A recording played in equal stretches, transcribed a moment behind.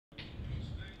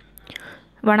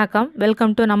வணக்கம்,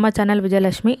 welcome to நம்ம channel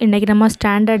Vijayalakshmi. இன்றைக்கி நம்ம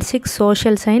standard 6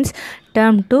 social science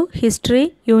term 2 history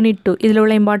unit 2 இதில்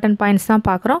உள்ள இம்பார்ட்டன்ட் பாயிண்ட்ஸ் தான்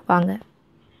பார்க்குறோம். வாங்க.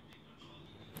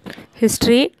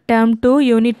 ஹிஸ்ட்ரி டேர்ம் 2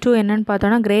 யூனிட் 2 என்னென்னு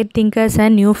பார்த்தோன்னா great thinkers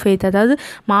and new faith, அதாவது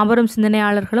மாபெரும்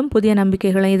சிந்தனையாளர்களும் புதிய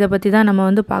நம்பிக்கைகளும், இதை பற்றி தான்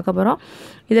நம்ம பார்க்க போகிறோம்.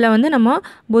 இதில் நம்ம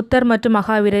புத்தர் மற்றும்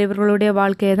மகாவீரர் இவர்களுடைய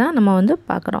வாழ்க்கையை தான் நம்ம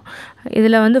பார்க்குறோம்.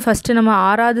 இதில் ஃபஸ்ட்டு நம்ம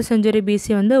 6வது செஞ்சுரி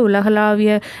பிசி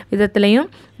உலகளாவிய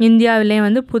விதத்துலேயும்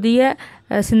இந்தியாவிலேயும் புதிய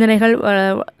சிந்தனைகள்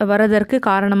வரதற்கு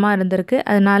காரணமாக இருந்திருக்கு.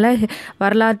 அதனால்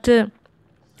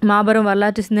மாபெரும்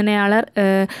வரலாற்று சிந்தனையாளர்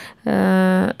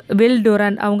வில்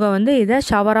டூரன் அவங்க இதை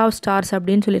ஷவர் ஆஃப் ஸ்டார்ஸ்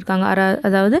அப்படின்னு சொல்லியிருக்காங்க.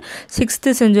 அதாவது 6th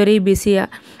century பிசியா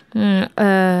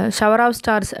shower of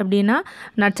stars அப்படின்னா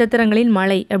நட்சத்திரங்களின்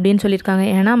மழை அப்படின்னு சொல்லியிருக்காங்க.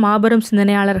 ஏன்னா மாபெரும்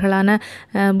சிந்தனையாளர்களான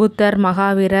புத்தர்,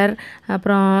 மகாவீரர்,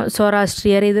 அப்புறம்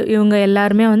சோராஸ்ட்ரியர் இவங்க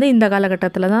எல்லாருமே இந்த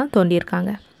காலகட்டத்தில் தான்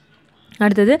தோன்றியிருக்காங்க.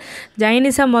 அடுத்தது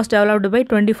ஜைனிசம் வாஸ் டெவலப்டு பை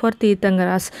 24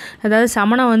 தீர்த்தங்கராஸ், அதாவது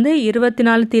சமணம்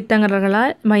 24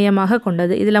 தீர்த்தங்கரர்களால் மையமாக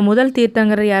கொண்டது. இதில் முதல்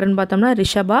தீர்த்தங்கரர் யாருன்னு பார்த்தோம்னா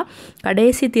ரிஷபா,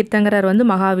 கடைசி தீர்த்தங்கரர்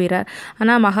மகாவீரர்.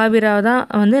 ஆனால் மகாவீரா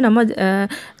தான் நம்ம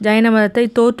ஜைன மதத்தை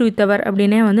தோற்றுவித்தவர்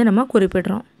அப்படின்னே நம்ம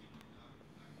குறிப்பிடுறோம்.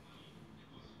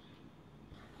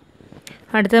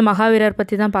 அடுத்து மகாவீரர்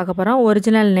பற்றி தான் பார்க்க போகிறோம்.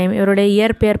 ஒரிஜினல் நேம், இவருடைய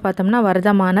இயற்பெயர் பார்த்தோம்னா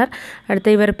வர்தமானர்.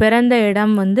 அடுத்து இவர் பிறந்த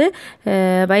இடம்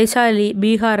வைசாலி,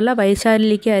 பீகாரில்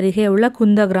வைசாலிக்கு அருகே உள்ள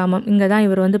குந்த கிராமம், இங்கே தான்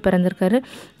இவர் பிறந்திருக்காரு.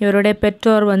 இவருடைய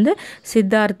பெற்றோர்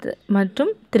சித்தார்த்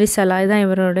மற்றும் திரிசலா, இதுதான்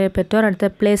இவருடைய பெற்றோர். அடுத்த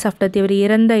பிளேஸ் ஆஃப் டெத், இவர்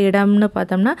இறந்த இடம்னு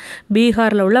பார்த்தோம்னா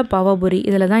பீகாரில் உள்ள பவபுரி,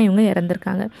 இதில் தான் இவங்க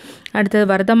இறந்துருக்காங்க. அடுத்தது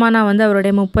வர்தமானா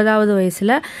அவருடைய 30வது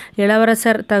வயசில்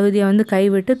இளவரசர் தகுதியை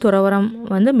கைவிட்டு துறவரம்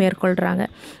மேற்கொள்கிறாங்க.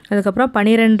 அதுக்கப்புறம்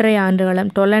 12.5 ஆண்டுகளும்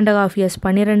 12.5 years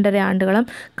 12.5 ஆண்டுகளும்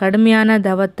கடுமையான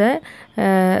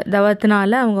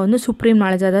தவத்தினால அவங்க சுப்ரீம்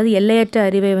நாலேஜ், அதாவது எல்லையற்ற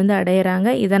அறிவை அடையிறாங்க.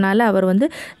 இதனால் அவர்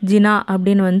ஜினா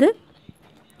அப்படின்னு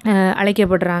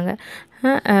அழைக்கப்படுறாங்க.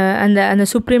 அந்த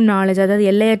சுப்ரீம் நாலேஜ், அதாவது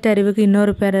எல்லையற்ற அறிவுக்கு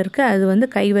இன்னொரு பேர் இருக்குது, அது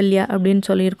கைவல்யா அப்படின்னு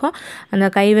சொல்லியிருக்கோம். அந்த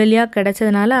கைவல்யா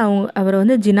கிடைச்சதுனால அவர்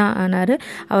ஜினா ஆனார்.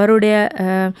 அவருடைய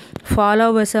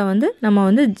ஃபாலோவர்ஸை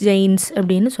நம்ம ஜெயின்ஸ்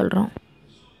அப்படின்னு சொல்கிறோம்.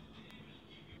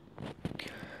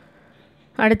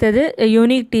 அடுத்தது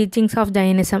யூனிக் டீச்சிங்ஸ் ஆஃப்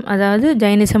ஜைனிசம், அதாவது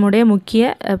ஜைனிசமுடைய முக்கிய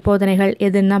போதனைகள்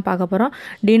எதுன்னா பார்க்க போகிறோம்.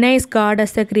 டினைஸ் God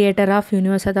as the creator of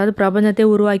universe, அதாவது பிரபஞ்சத்தை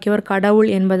உருவாக்கியவர் கடவுள்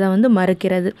என்பதை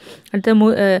மறுக்கிறது. அடுத்து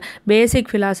பேசிக்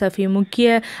ஃபிலாசபி,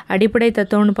 முக்கிய அடிப்படை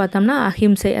தத்துவம்னு பார்த்தோம்னா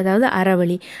அஹிம்சை, அதாவது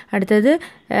அறவழி. அடுத்தது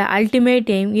அல்டிமேட்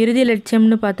எய்ம், இறுதி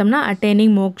லட்சியம்னு பார்த்தோம்னா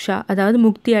அட்டைனிங் மோக்ஷா, அதாவது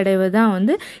முக்தி அடைவது தான்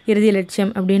இறுதி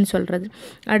லட்சியம் அப்படின்னு சொல்கிறது.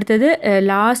 அடுத்தது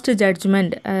லாஸ்ட்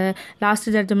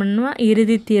ஜட்ஜ்மெண்ட்னா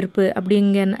இறுதி தீர்ப்பு அப்படிங்கிற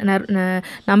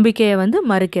நம்பிக்கையை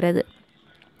மறுக்கிறது.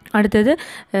 அடுத்தது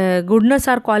goodness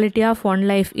R quality of one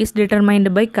life is determined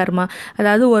by கர்மா,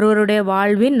 அதாவது ஒருவருடைய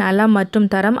வாழ்வின் நலம் மற்றும்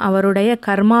தரம் அவருடைய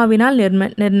கர்மாவினால்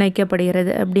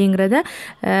நிர்ணயிக்கப்படுகிறது அப்படிங்கிறத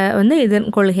இதன்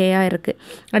கொள்கையாக இருக்குது.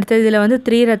 அடுத்தது இதில்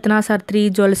 3 ரத்னாஸ் ஆர் 3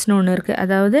 ஜுவல்ஸ்னு ஒன்று இருக்குது,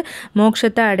 அதாவது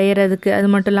மோட்சத்தை அடையிறதுக்கு, அது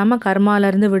மட்டும் இல்லாமல்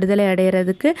கர்மாவிலேருந்து விடுதலை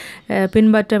அடையிறதுக்கு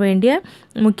பின்பற்ற வேண்டிய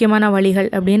முக்கியமான வழிகள்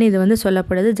அப்படின்னு இது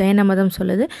சொல்லப்படுது, ஜைன மதம்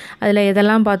சொல்லுது. அதில்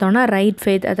எதெல்லாம் பார்த்தோம்னா ரைட்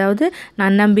ஃபெய்த், அதாவது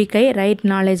நன்னம்பிக்கை, ரைட்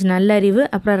நாலேஜ் நல்லறிவு,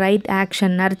 அப்புறம் ரைட்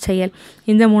ஆக்ஷன் நற்செயல்,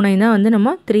 இந்த 3 தான் நம்ம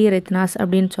 3 ரத்னாஸ்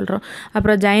அப்படின்னு சொல்கிறோம்.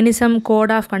 அப்புறம் ஜைனிசம்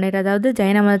கோட் ஆஃப் கண்டக்ட், அதாவது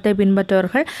ஜைன மதத்தை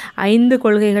பின்பற்றுவர்கள் 5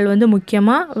 கொள்கைகள்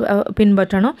முக்கியமாக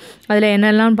பின்பற்றணும். அதில்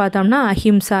என்னெல்லாம் பார்த்தோம்னா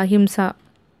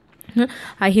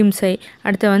அஹிம்சை,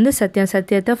 அடுத்து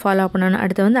சத்தியத்தை ஃபாலோ பண்ணணும்.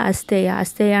 அடுத்து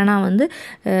அஸ்தேயானா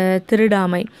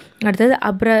திருடாமை. அடுத்தது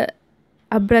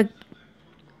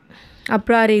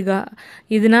அப்ராரிகா,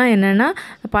 இதுனா என்னென்னா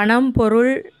பணம், பொருள்,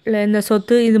 இந்த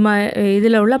சொத்து,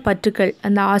 இதில் உள்ள பற்றுக்கள்,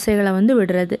 அந்த ஆசைகளை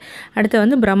விடுறது.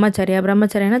 அடுத்து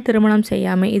பிரம்மச்சரியனா திருமணம்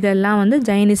செய்யாமை. இதெல்லாம்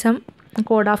ஜைனிசம்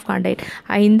கோட் ஆஃப் கான்டக்ட்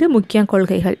 5 முக்கிய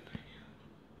கொள்கைகள்.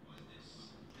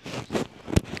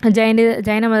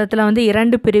 ஜைன மதத்தில்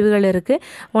 2 பிரிவுகள் இருக்குது.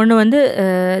 ஒன்று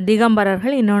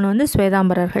திகம்பரர்கள், இன்னொன்று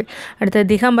ஸ்வேதாம்பரர்கள். அடுத்த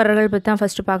திகம்பரர்கள் பற்றி தான்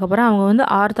ஃபஸ்ட்டு பார்க்க போகிறோம். அவங்க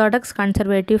ஆர்த்தடாக்ஸ்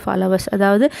கன்சர்வேட்டிவ் ஃபாலோவர்ஸ்,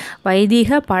 அதாவது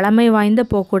வைதீக பழமை வாய்ந்த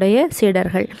போக்குடைய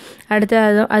சீடர்கள். அடுத்து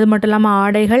அது மட்டும் இல்லாமல்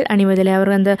ஆடைகள் அணிவதில்லை,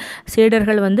 அவர் அந்த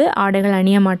சீடர்கள் ஆடைகள்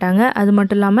அணிய மாட்டாங்க. அது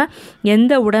மட்டும் இல்லாமல்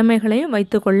எந்த உடைமைகளையும்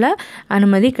வைத்துக்கொள்ள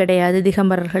அனுமதி கிடையாது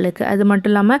திகம்பரர்களுக்கு. அது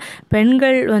மட்டும் இல்லாமல்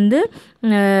பெண்கள்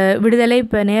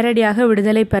நேரடியாக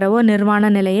விடுதலை பெறவோ நிர்வாண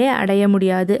நிலை நிலையை அடைய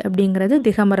முடியாது அப்படிங்கிறது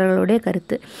திகம்பரர்களுடைய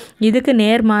கருத்து. இதுக்கு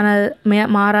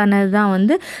மாறானது தான்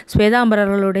வந்து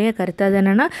ஸ்வேதாம்பரர்களுடைய கருத்து. அது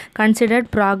என்னென்னா கன்சிடர்ட்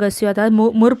ப்ராகசிவ், அதாவது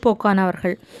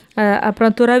முற்போக்கானவர்கள்.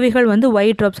 அப்புறம் துறவிகள் வந்து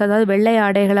ஒயிட் ரோப்ஸ், அதாவது வெள்ளை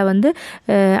ஆடைகளை வந்து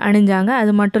அணிஞ்சாங்க.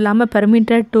 அது மட்டும் இல்லாமல்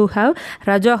பெர்மிட்டட் டு ஹவ்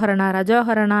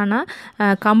ரஜோஹரணானா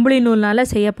கம்பளி நூல்னால்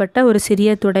செய்யப்பட்ட ஒரு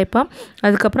சிறிய துடைப்பம்.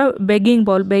 அதுக்கப்புறம் பெக்கிங்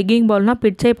பவுல்னால்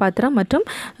பிச்சை பாத்திரம் மற்றும்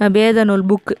வேத நூல்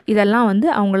புக், இதெல்லாம் வந்து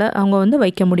அவங்க வந்து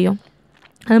வைக்க முடியும்.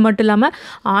 அது மட்டும் இல்லாமல்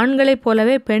ஆண்களைப்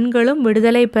போலவே பெண்களும்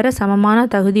விடுதலை பெற சமமான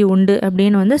தகுதி உண்டு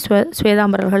அப்படின்னு வந்து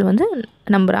ஸ்வேதாம்பரர்கள் வந்து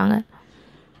நம்புகிறாங்க.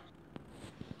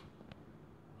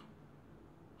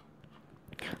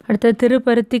 அடுத்தது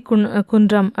திருப்பருத்தி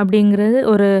குன்றம் அப்படிங்கிறது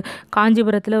ஒரு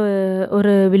காஞ்சிபுரத்தில்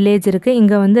ஒரு வில்லேஜ் இருக்குது.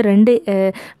 இங்கே வந்து 2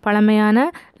 பழமையான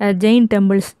ஜெயின்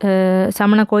டெம்பிள்ஸ்,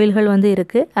 சமண கோயில்கள் வந்து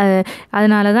இருக்குது.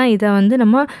 அதனால தான் இதை வந்து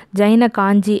நம்ம ஜைன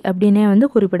காஞ்சி அப்படின்னே வந்து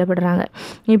குறிப்பிடப்படுறாங்க.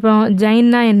 இப்போ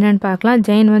ஜெயின்னா என்னன்னு பார்க்கலாம்.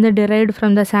 ஜெயின் வந்து derived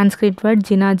from the Sanskrit word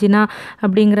ஜினா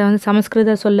அப்படிங்கிற வந்து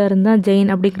சமஸ்கிருத சொல்ல இருந்தால்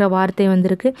ஜெயின் அப்படிங்கிற வார்த்தை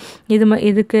வந்திருக்கு.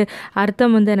 இதுக்கு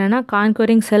அர்த்தம் வந்து என்னென்னா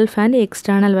conquering self and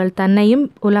external wealth, தன்னையும்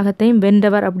உலகத்தையும்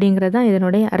வென்றவர் அப்படிங்கிறது தான்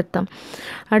இதனுடைய அர்த்தம்.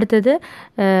 அடுத்தது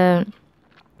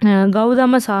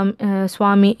கௌதம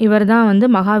சுவாமி, இவர் தான் வந்து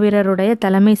மகாவீரருடைய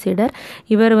தலைமை சீடர்.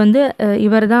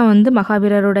 இவர் தான் வந்து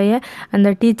மகாவீரருடைய அந்த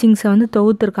டீச்சிங்ஸை வந்து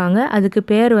தொகுத்துருக்காங்க. அதுக்கு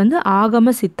பேர் வந்து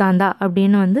ஆகம சித்தாந்தா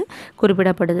அப்படின்னு வந்து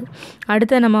குறிப்பிடப்படுது.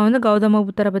 அடுத்து நம்ம வந்து கௌதம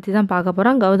புத்தரை பற்றி தான் பார்க்க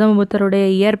போகிறோம். கௌதம புத்தருடைய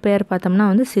இயற்பெயர் பார்த்தோம்னா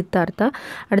வந்து சித்தார்த்தா.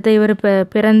 அடுத்து இவர்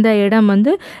பிறந்த இடம்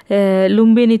வந்து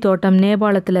லும்பினி தோட்டம்,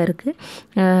 நேபாளத்தில் இருக்குது.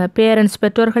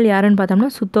 பெற்றோர்கள் யாருன்னு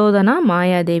பார்த்தோம்னா சுத்தோதனா,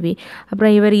 மாயாதேவி.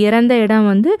 அப்புறம் இவர் இறந்த இடம்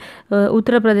வந்து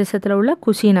உத்தரப்பிரதேசத்தில் உள்ள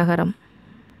குஷி நகரம்.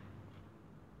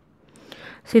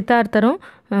 சித்தார்த்தரும்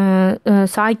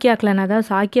சாக்கியா கிளான், அதாவது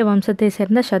சாக்கிய வம்சத்தை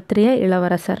சேர்ந்த சத்திரிய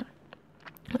இளவரசர்.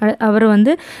 அவர்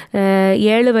வந்து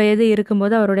 7 வயது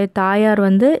இருக்கும்போது அவருடைய தாயார்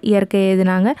வந்து இயற்கை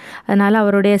எழுதினாங்க. அதனால்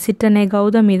அவருடைய சிற்றனை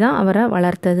கௌதமி தான் அவரை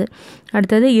வளர்த்தது.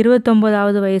 அடுத்தது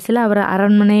 29வது வயசில் அவர்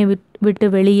அரண்மனையை விட்டு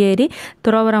வெளியேறி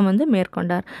துறவரம் வந்து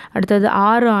மேற்கொண்டார். அடுத்தது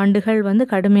 6 ஆண்டுகள் வந்து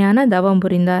கடுமையான தவம்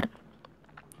புரிந்தார்.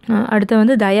 அடுத்து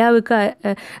வந்து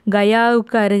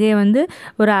கயாவுக்கு அருகே வந்து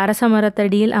ஒரு அரச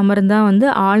மரத்தடியில் அமர்ந்தான் வந்து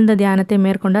ஆழ்ந்த தியானத்தை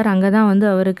மேற்கொண்டார். அங்கே தான் வந்து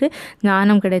அவருக்கு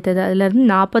ஞானம் கிடைத்தது. அதுலேருந்து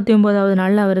 49வது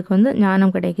நாளில் அவருக்கு வந்து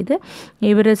ஞானம் கிடைக்குது.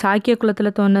 இவர் சாக்கிய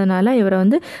குலத்தில் தோன்றதுனால இவரை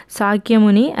வந்து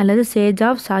சாக்கியமுனி அல்லது சேஜ்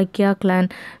ஆஃப் சாக்கியா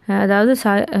கிளான், அதாவது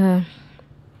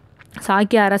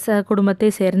சாக்கிய அரச குடும்பத்தை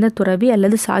சேர்ந்த துறவி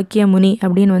அல்லது சாக்கிய முனி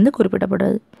அப்படின்னு வந்து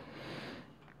குறிப்பிடப்படுது.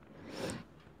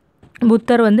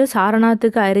 புத்தர் வந்து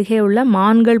சாரநாத்துக்கு அருகே உள்ள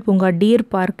மான்கள் பூங்கா, டீர்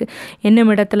பார்க் என்னும்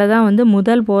இடத்துல தான் வந்து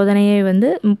முதல்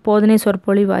போதனை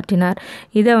சொற்பொழிவாற்றினார்.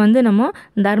 இதை வந்து நம்ம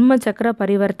தர்ம சக்கர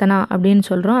பரிவர்த்தனா அப்படின்னு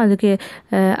சொல்கிறோம். அதுக்கு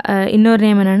இன்னொரு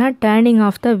நேம் என்னென்னா turning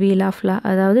of the wheel of law,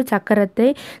 அதாவது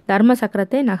தர்ம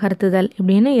சக்கரத்தை நகர்த்துதல்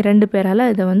இப்படின்னு 2 பேரால்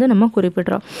இதை வந்து நம்ம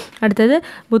குறிப்பிடுறோம். அடுத்தது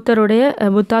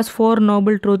புத்தாஸ் 4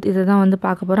 நோபல் ட்ரூத், இதை தான் வந்து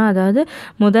பார்க்க போகிறோம். அதாவது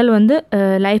முதல் வந்து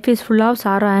life is full of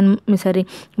sorrow and misery,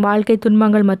 வாழ்க்கை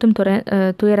துன்பங்கள் மற்றும்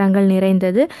துயரங்கள்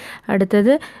நிறைந்தது.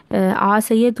 அடுத்தது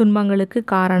ஆசையே துன்பங்களுக்கு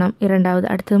காரணம், 2வது.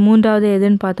 அடுத்தது 3வது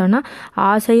எதுன்னு பார்த்தோம்னா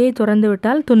ஆசையை துறந்து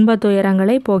விட்டால் துன்ப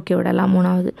துயரங்களை போக்கிவிடலாம்,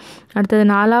 3வது. அடுத்தது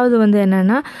 4வது வந்து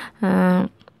என்னென்னா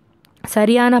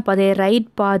சரியான பாதை, ரைட்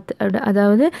பாத்,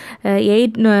 அதாவது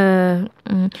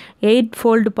 8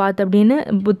 ஃபோல்டு பாத் அப்படின்னு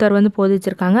புத்தர் வந்து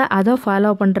போதிச்சிருக்காங்க. அதை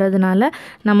ஃபாலோ பண்ணுறதுனால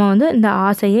நம்ம வந்து இந்த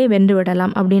ஆசையை வென்று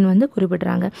விடலாம் அப்படின்னு வந்து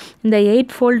குறிப்பிட்றாங்க. இந்த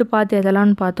 8 ஃபோல்டு பாத்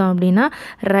எதெல்லாம்னு பார்த்தோம் அப்படின்னா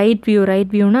ரைட்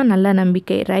வியூனா நல்ல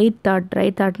நம்பிக்கை, ரைட்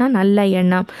தாட்னா நல்ல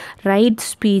எண்ணம், ரைட்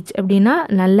ஸ்பீச் அப்படின்னா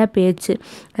நல்ல பேச்சு,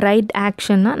 ரைட்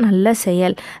ஆக்ஷன்னா நல்ல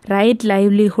செயல், ரைட்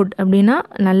லைவ்லிஹுட் அப்படின்னா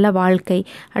நல்ல வாழ்க்கை,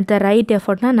 அடுத்த ரைட்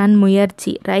எஃபர்ட்னா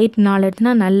நன்முயற்சி, ரைட்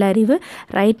நாலேஜ்னா நல்ல அறிவு,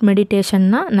 ரைட்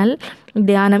மெடிடேஷன்னா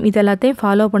தியானம். இதெல்லாத்தையும்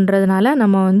ஃபாலோ பண்ணுறதுனால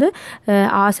நம்ம வந்து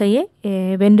ஆசையை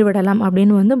வென்று விடலாம்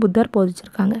அப்படின்னு வந்து புத்தர்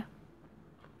போதிச்சிருக்காங்க.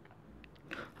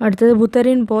 அடுத்தது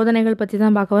புத்தரின் போதனைகள் பற்றி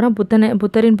தான் பார்க்க வரோம்.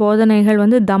 புத்தரின் போதனைகள்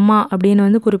வந்து தம்மா அப்படின்னு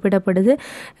வந்து குறிப்பிடப்படுது.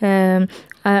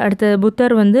 அடுத்தது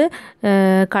புத்தர் வந்து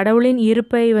கடவுளின்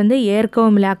இருப்பை வந்து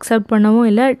ஏற்கவும் இல்லை, அக்செப்ட் பண்ணவும்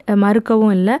இல்லை,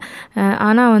 மறுக்கவும் இல்லை.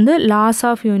 ஆனால் வந்து லாஸ்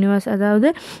ஆஃப் யூனிவர்ஸ், அதாவது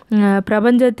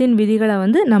பிரபஞ்சத்தின் விதிகளை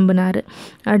வந்து நம்பினார்.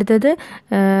 அடுத்தது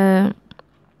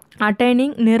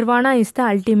attaining nirvana is the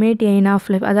ultimate aim of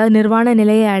life, அதாவது நிர்வாண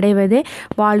நிலையை அடைவதே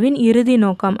வாழ்வின் இறுதி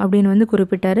நோக்கம் அப்படின்னு வந்து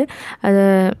குறிப்பிட்டார்.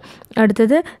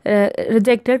 அடுத்தது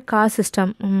ரிஜெக்டட் காஸ்ட்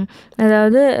சிஸ்டம்,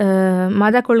 அதாவது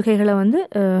மத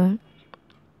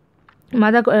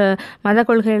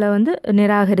கொள்கைகளை வந்து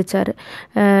நிராகரித்தார்.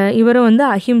 இவரும் வந்து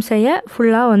அஹிம்சையை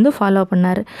ஃபுல்லாக வந்து ஃபாலோ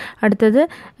பண்ணார். அடுத்தது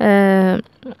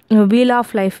வீல்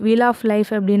ஆஃப்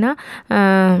லைஃப் அப்படின்னா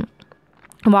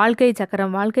வாழ்க்கை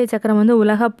சக்கரம் வந்து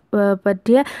உலக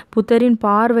பற்றிய புத்தரின்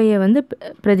பார்வையை வந்து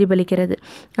பிரதிபலிக்கிறது.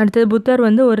 அடுத்தது புத்தர்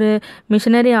வந்து ஒரு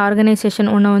மிஷனரி ஆர்கனைசேஷன்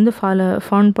ஒன்றை வந்து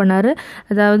ஃபவுண்ட் பண்ணார்.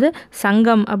 அதாவது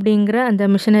சங்கம் அப்படிங்கிற அந்த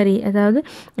மிஷனரி, அதாவது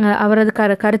அவரது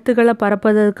கருத்துக்களை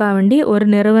பரப்புவதற்காக வேண்டி ஒரு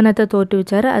நிறுவனத்தை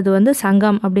தோற்றுவிச்சார். அது வந்து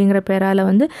சங்கம் அப்படிங்கிற பேரால்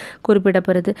வந்து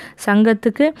குறிப்பிடப்படுது.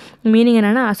 சங்கத்துக்கு மீனிங்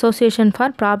என்னென்னா association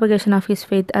for propagation of his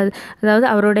faith. அதாவது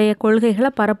அவருடைய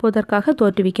கொள்கைகளை பரப்புவதற்காக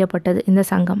தோற்றுவிக்கப்பட்டது இந்த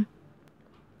சங்கம்.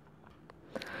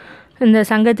 இந்த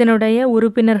சங்கத்தினுடைய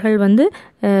உறுப்பினர்கள் வந்து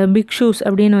பிக்ஷூஸ்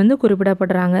அப்படின்னு வந்து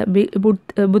குறிப்பிடப்படுறாங்க.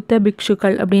 புத்த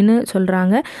பிக்ஷுக்கள் அப்படின்னு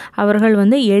சொல்கிறாங்க. அவர்கள்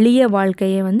வந்து எளிய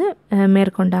வாழ்க்கையை வந்து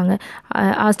மேற்கொண்டாங்க.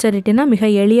 ஆஸ்டரிட்டினா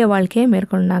மிக எளிய வாழ்க்கையை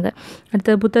மேற்கொண்டாங்க.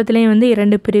 அடுத்த புத்தகத்துலேயும் வந்து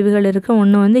 2 பிரிவுகள் இருக்குது.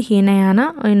 ஒன்று வந்து ஹீனயானா,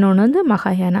 இன்னொன்று வந்து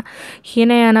மகாயானா.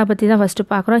 ஹீனயானா பற்றி தான் ஃபஸ்ட்டு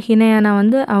பார்க்குறோம். ஹீனயானா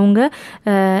வந்து அவங்க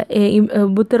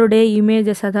புத்தருடைய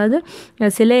இமேஜஸ், அதாவது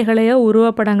சிலைகளையோ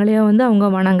உருவப்படங்களையோ வந்து அவங்க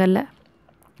வணங்கலை.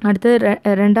 அடுத்தது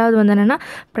ரெண்டாவது வந்து என்னென்னா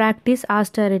ப்ராக்டிஸ்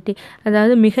ஆஸ்டரிட்டி,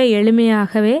 அதாவது மிக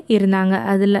எளிமையாகவே இருந்தாங்க.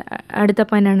 அதில் அடுத்த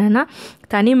பாயிண்ட் என்னென்னா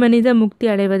தனி மனித முக்தி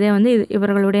அடைவதே வந்து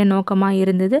இவர்களுடைய நோக்கமாக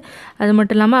இருந்தது. அது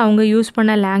மட்டும் இல்லாமல் அவங்க யூஸ்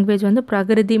பண்ண லாங்குவேஜ் வந்து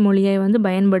பிரகிருதி மொழியை வந்து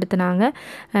பயன்படுத்தினாங்க.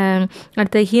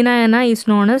 அடுத்த ஹீனயானா இஸ்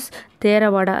நோன் அஸ்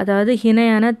தேரவாடா, அதாவது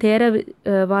ஹீனயானா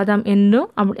தேரவாதம் என்றும்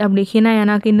அப்படி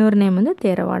ஹீனயானாக்கு இன்னொரு நேம் வந்து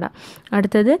தேரவாடா.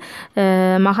 அடுத்தது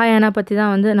மகாயானா பற்றி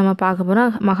தான் வந்து நம்ம பார்க்க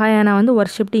போகிறோம். மகாயானா வந்து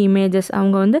வர்ஷிப்டு இமேஜஸ்,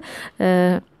 அவங்க வந்து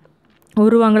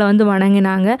உருவங்களை வந்து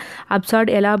வணங்கினாங்க.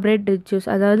 அப்சார்ட் எலாபரேட்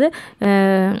ரிச்சுவல்ஸ், அதாவது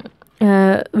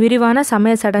விரிவான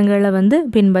சமய சடங்குகளை வந்து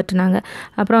பின்பற்றினாங்க.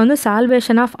 அப்புறம் வந்து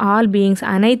சால்வேஷன் ஆஃப் ஆல் பீயிங்ஸ்,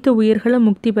 அனைத்து உயிர்களும்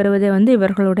முக்தி பெறுவதே வந்து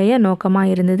இவர்களுடைய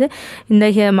நோக்கமாக இருந்தது. இந்த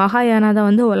மகாயானா தான்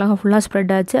வந்து உலகம் ஃபுல்லாக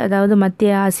ஸ்ப்ரெட் ஆச்சு. அதாவது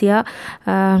மத்திய ஆசியா,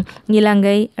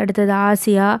 இலங்கை, அடுத்தது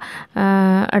ஆசியா,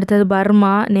 அடுத்தது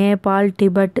Burma, Nepal,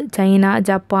 Tibet, China,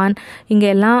 Japan, இங்கே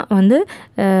எல்லாம் வந்து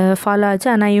ஃபாலோ ஆச்சு.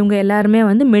 ஆனால் இவங்க எல்லாருமே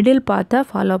வந்து மிடில் பாத்தை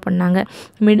ஃபாலோ பண்ணாங்க.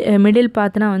 மிடில்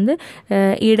பாத்னா வந்து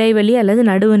இடைவெளி அல்லது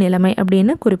நடுவு நிலைமை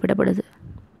அப்படின்னு குறிப்பிடப்படுது.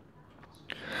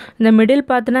 இந்த மிடில்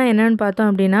பாத்னா என்னன்னு பார்த்தோம்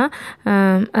அப்படின்னா,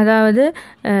 அதாவது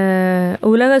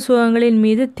உலக சுகங்களின்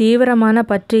மீது தீவிரமான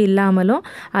பற்று இல்லாமலும்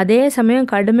அதே சமயம்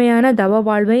கடுமையான தவ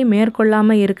வாழ்வை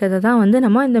மேற்கொள்ளாமல் இருக்கிறது தான் வந்து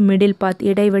நம்ம இந்த மிடில் பாத்,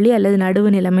 இடைவெளி அல்லது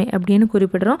நடுவு நிலைமை அப்படின்னு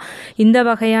குறிப்பிடுறோம். இந்த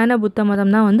வகையான புத்த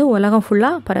மதம் தான் வந்து உலகம்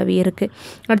ஃபுல்லாக பரவி இருக்கு.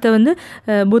 அடுத்து வந்து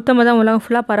புத்த மதம் உலகம்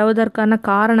ஃபுல்லாக பரவுவதற்கான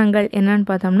காரணங்கள் என்னன்னு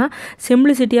பார்த்தோம்னா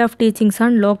simplicity of teachings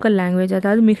on local language,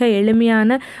 அதாவது மிக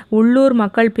எளிமையான உள்ளூர்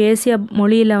மக்கள் பேசிய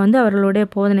மொழியில் வந்து அவர்களுடைய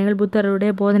போதனைகள்,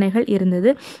 புத்தருடைய போதனைகள் இருந்தது.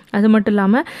 அது மட்டும்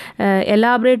இல்லாமல்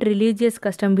எலாபரேட் ரிலீஜியஸ்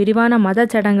கஸ்டம், விரிவான மத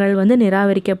சடங்குகள் வந்து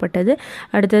நிராகரிக்கப்பட்டது.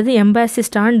 அடுத்தது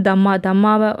எம்பாசிஸ்ட் ஆன்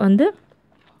தம்மாவை வந்து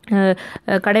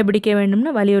கடைபிடிக்க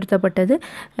வேண்டும்னு வலியுறுத்தப்பட்டது.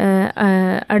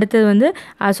 அடுத்தது வந்து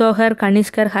அசோகர்,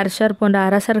 கனிஷ்கர், ஹர்ஷர் போன்ற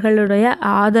அரசர்களுடைய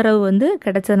ஆதரவு வந்து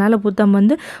கிடைச்சதுனால புத்தம்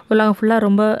வந்து உலகம் ஃபுல்லாக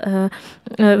ரொம்ப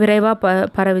விரைவாக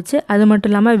பரவிச்சு. அது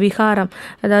மட்டும் இல்லாமல் விகாரம்,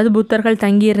 அதாவது புத்தர்கள்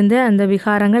தங்கியிருந்த அந்த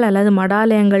விகாரங்கள் அல்லது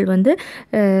மடாலயங்கள் வந்து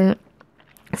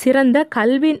சிறந்த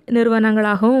கல்வி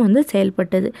நிறுவனங்களாகவும் வந்து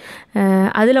செயல்பட்டது.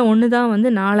 அதில் ஒன்று தான் வந்து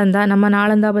நாலந்தா. நம்ம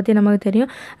நாலந்தா பற்றி நமக்கு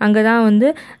தெரியும். அங்கே தான் வந்து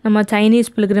நம்ம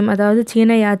சைனீஸ் பில்கிரிம், அதாவது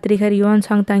சீன யாத்ரீகர்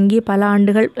யுவான்சாங் தங்கி பல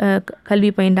ஆண்டுகள்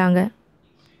கல்வி பயின்றாங்க.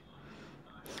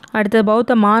 அடுத்த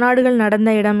பௌத்த மாநாடுகள் நடந்த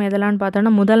இடம் எதெல்லாம்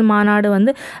பார்த்தோன்னா முதல் மாநாடு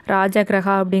வந்து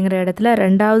ராஜகிரகா அப்படிங்கிற இடத்துல,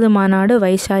 2வது மாநாடு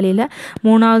வைசாலியில்,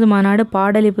 3வது மாநாடு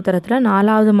பாடலிபுத்திரத்தில்,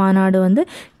 4வது மாநாடு வந்து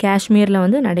காஷ்மீரில்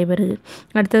வந்து நடைபெறுது.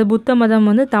 அடுத்தது புத்த மதம்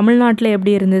வந்து தமிழ்நாட்டில்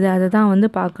எப்படி இருந்தது அதை தான் வந்து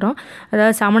பார்க்குறோம்.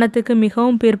 அதாவது சமணத்துக்கு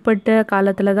மிகவும் பிற்பட்ட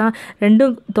காலத்தில் தான்,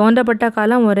 ரெண்டும் தோன்றப்பட்ட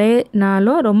காலம் ஒரே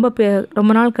நாளும்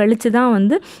ரொம்ப நாள் கழித்து தான்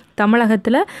வந்து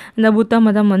தமிழகத்தில் இந்த புத்த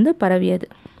மதம் வந்து பரவியது.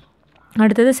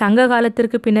 அடுத்தது சங்க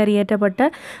காலத்திற்கு பின்னர் இயற்றப்பட்ட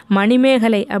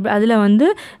மணிமேகலை, அதில் வந்து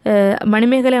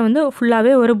மணிமேகலை வந்து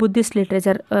ஃபுல்லாகவே ஒரு புத்திஸ்ட்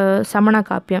லிட்ரேச்சர், சமண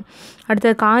காப்பியம்.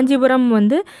 அடுத்தது காஞ்சிபுரம்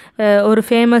வந்து ஒரு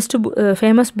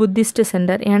ஃபேமஸ் புத்திஸ்ட்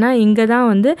சென்டர். ஏன்னா இங்கே தான்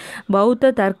வந்து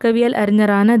பௌத்த தர்க்கவியல்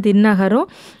அறிஞரான தின்னகரும்,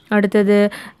 அடுத்தது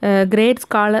கிரேட்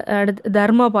ஸ்காலர்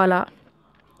தர்மபாலா,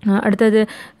 அடுத்தது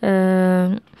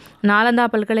நாலந்தா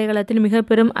பல்கலைக்கழகத்தில் மிக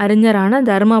பெரும் அறிஞரான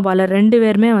தர்மபாலர் 2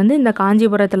 பேருமே வந்து இந்த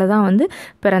காஞ்சிபுரத்தில் தான் வந்து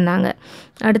பிறந்தாங்க.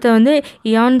 அடுத்து வந்து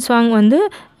யுவான்சாங் வந்து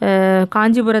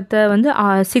காஞ்சிபுரத்தை வந்து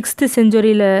 6th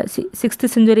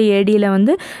செஞ்சுரி ஏடியில்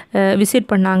வந்து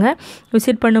விசிட் பண்ணாங்க.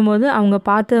 விசிட் பண்ணும்போது அவங்க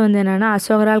பார்த்தது வந்து என்னென்னா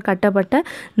அசோகரால் கட்டப்பட்ட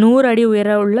 100 அடி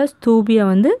உயர உள்ள ஸ்தூபியை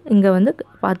வந்து இங்கே வந்து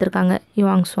பார்த்துருக்காங்க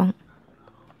யுவான்சாங்.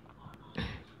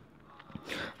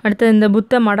 அடுத்து இந்த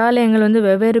புத்த மடாலயங்கள் வந்து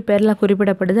வெவ்வேறு பேரில்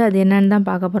குறிப்பிடப்படுது. அது என்னன்னு தான்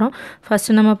பார்க்க போகிறோம்.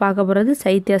 ஃபஸ்ட்டு நம்ம பார்க்க போகிறது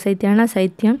சைத்தியம்னா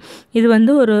சைத்தியம். இது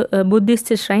வந்து ஒரு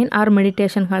Buddhist shrine R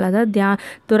meditation hall, அதாவது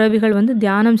துறவிகள் வந்து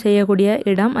தியானம் செய்யக்கூடிய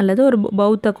இடம் அல்லது ஒரு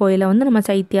பௌத்த கோயிலை வந்து நம்ம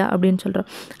சைத்தியா அப்படின்னு சொல்கிறோம்.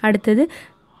 அடுத்தது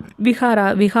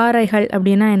விகாரைகள்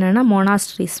அப்படின்னா என்னென்னா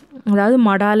மொனாஸ்ட்ரிஸ், அதாவது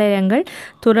மடாலயங்கள்,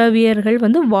 துறவியர்கள்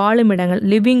வந்து வாழும் இடங்கள்,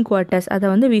 லிவிங் குவார்ட்டர்ஸ், அதை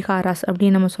வந்து விகாராஸ்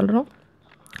அப்படின்னு நம்ம சொல்கிறோம்.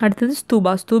 அடுத்தது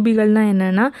ஸ்தூபிகள்னால்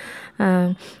என்னென்னா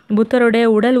புத்தருடைய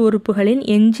உடல் உறுப்புகளின்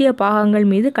எஞ்சிய பாகங்கள்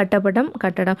மீது கட்டடம்.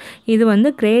 இது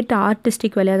வந்து கிரேட்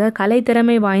ஆர்டிஸ்டிக் வேலை, அதாவது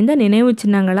கலைத்திறமை வாய்ந்த நினைவு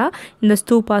சின்னங்களாக இந்த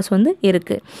ஸ்தூபாஸ் வந்து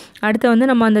இருக்குது. அடுத்து வந்து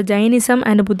நம்ம அந்த ஜைனிசம்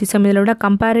அண்ட் புத்திசம் இதோட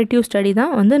கம்பேரிட்டிவ் ஸ்டடி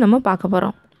தான் வந்து நம்ம பார்க்க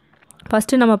போகிறோம்.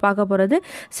 ஃபஸ்ட்டு நம்ம பார்க்க போகிறது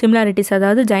சிமிலாரிட்டிஸ்,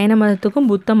 அதாவது ஜைன மதத்துக்கும்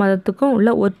புத்த மதத்துக்கும் உள்ள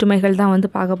ஒற்றுமைகள் தான் வந்து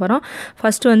பார்க்க போகிறோம்.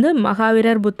 ஃபஸ்ட்டு வந்து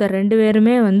மகாவீரர், புத்தர் 2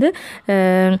 பேருமே வந்து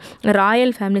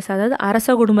ராயல் ஃபேமிலிஸ், அதாவது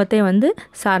அரச குடும்பத்தை வந்து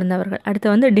சார்ந்தவர்கள். அடுத்து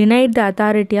வந்து denied the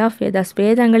authority of Vedas,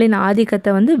 வேதங்களின்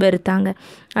ஆதிக்கத்தை வந்து வெறுத்தாங்க.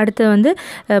 அடுத்து வந்து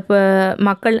இப்போ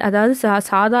மக்கள், அதாவது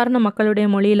சாதாரண மக்களுடைய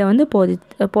மொழியில் வந்து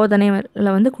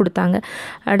போதனையில் வந்து கொடுத்தாங்க.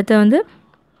 அடுத்து வந்து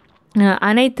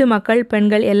அனைத்து மக்கள்,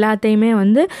 பெண்கள் எல்லாத்தையுமே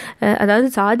வந்து அதாவது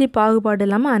சாதி பாகுபாடு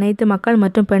இல்லாமல் அனைத்து மக்கள்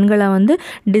மற்றும் பெண்களை வந்து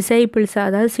டிசைபிள்ஸாக,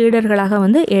 அதாவது சீடர்களாக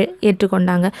வந்து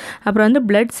ஏற்றுக்கொண்டாங்க. அப்புறம் வந்து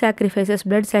பிளட்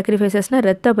சாக்ரிஃபைசஸ்னால்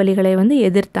இரத்த பலிகளை வந்து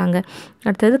எதிர்த்தாங்க.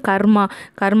 அடுத்தது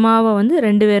கர்மாவை வந்து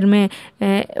 2 பேருமே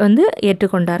வந்து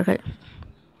ஏற்றுக்கொண்டார்கள்.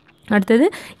 அடுத்தது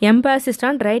எம்பாசிஸ்ட்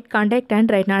on right contact and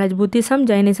right knowledge, Buddhism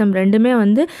Jainism 2மே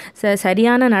வந்து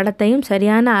சரியான நடத்தையும்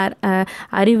சரியான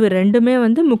அறிவு 2மே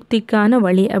வந்து முக்திக்கான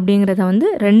வழி அப்படிங்கிறத வந்து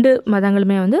 2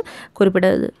 மதங்களுமே வந்து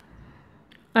குறிப்பிடுது.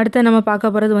 அடுத்து நம்ம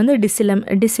பார்க்க போகிறது வந்து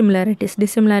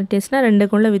டிசிமிலாரிட்டிஸ்னால்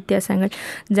 2க்குள்ள வித்தியாசங்கள்.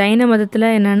 ஜைன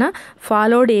மதத்தில் என்னென்னா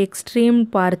ஃபாலோடு எக்ஸ்ட்ரீம்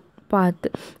பார்த்து,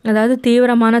 அதாவது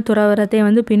தீவிரமான துறவரத்தை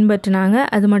வந்து பின்பற்றினாங்க.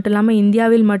 அது மட்டும் இல்லாமல்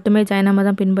இந்தியாவில் மட்டுமே ஜைன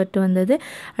மதம் பின்பற்றி வந்தது.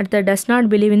 அடுத்து does not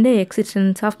believe in the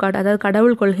existence of God, அதாவது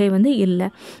கடவுள் கொள்கை வந்து இல்லை.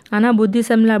 ஆனால்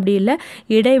புத்திசமில் அப்படி இல்லை,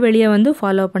 இடைவெளியை வந்து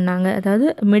ஃபாலோ பண்ணாங்க, அதாவது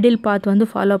மிடில் பாத் வந்து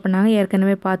ஃபாலோ பண்ணாங்க.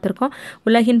 ஏற்கனவே பார்த்துருக்கோம்.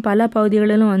 உலகின் பல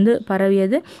பகுதிகளிலும் வந்து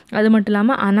பரவியது. அது மட்டும்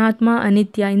இல்லாமல் அனாத்மா,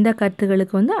 அனித்யா இந்த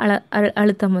கருத்துக்களுக்கு வந்து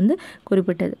அழுத்தம் வந்து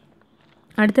குறிப்பிட்டது.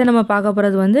 அடுத்து நம்ம பார்க்க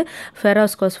போகிறது வந்து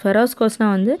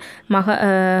ஃபெரோஸ்கோஸ்னால் வந்து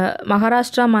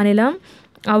மகாராஷ்டிரா மாநிலம்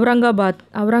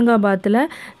அவுரங்காபாத்தில்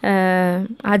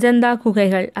அஜந்தா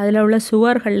குகைகள், அதில் உள்ள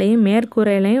சுவர்கள்லையும்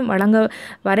மேற்கூரையிலையும்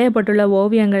வரையப்பட்டுள்ள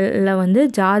ஓவியங்களில் வந்து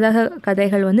ஜாதக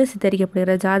கதைகள் வந்து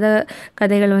சித்தரிக்கப்படுகிறது. ஜாதக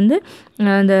கதைகள் வந்து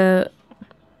அந்த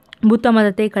புத்த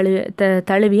மதத்தை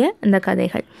தழுவிய இந்த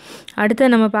கதைகள். அடுத்து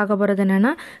நம்ம பார்க்க போகிறது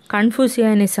என்னென்னா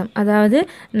கன்ஃபூசியனிசம், அதாவது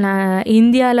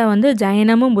இந்தியாவில் வந்து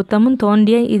ஜைனமும் புத்தமும்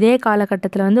தோன்றிய இதே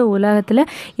காலகட்டத்தில் வந்து உலகத்தில்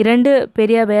 2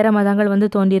 பெரிய வேறு மதங்கள்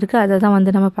வந்து தோன்றியிருக்கு. அதை தான்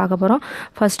வந்து நம்ம பார்க்க போகிறோம்.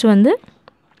 ஃபஸ்ட்டு வந்து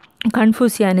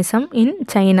கன்ஃபூசியனிசம் இன்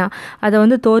சைனா, அதை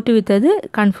வந்து தோற்றுவித்தது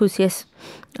கன்ஃபூசியஸ்.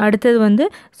 அடுத்தது வந்து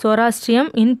சொராஸ்ட்ரியம்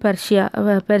இன்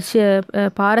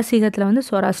பாரசீகத்தில் வந்து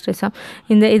சொராஸ்ட்ரிசம்,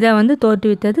 இதை வந்து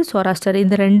தோற்றுவித்தது சொராஸ்டர்.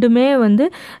 இந்த 2மே வந்து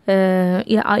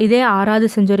இதே 6வது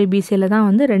செஞ்சுரி பிசியில் தான்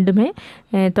வந்து 2மே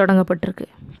தொடங்கப்பட்டிருக்கு.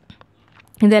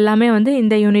 இது எல்லாமே வந்து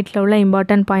இந்த யூனிட்டில் உள்ள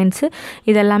இம்பார்ட்டன்ட் பாயிண்ட்ஸு.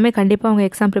 இதெல்லாமே கண்டிப்பாக உங்கள்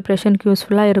எக்ஸாம் ப்ரிப்ரேஷனுக்கு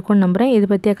யூஸ்ஃபுல்லாக இருக்கும்னு நம்புகிறேன். இது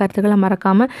பற்றிய கருத்துக்களை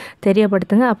மறக்காமல்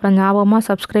தெரியப்படுத்துங்க. அப்புறம் ஞாபகமாக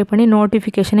சப்ஸ்கிரைப் பண்ணி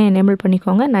நோட்டிஃபிகேஷனை எனேபிள்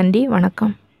பண்ணிக்கோங்க. நன்றி,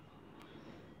 வணக்கம்.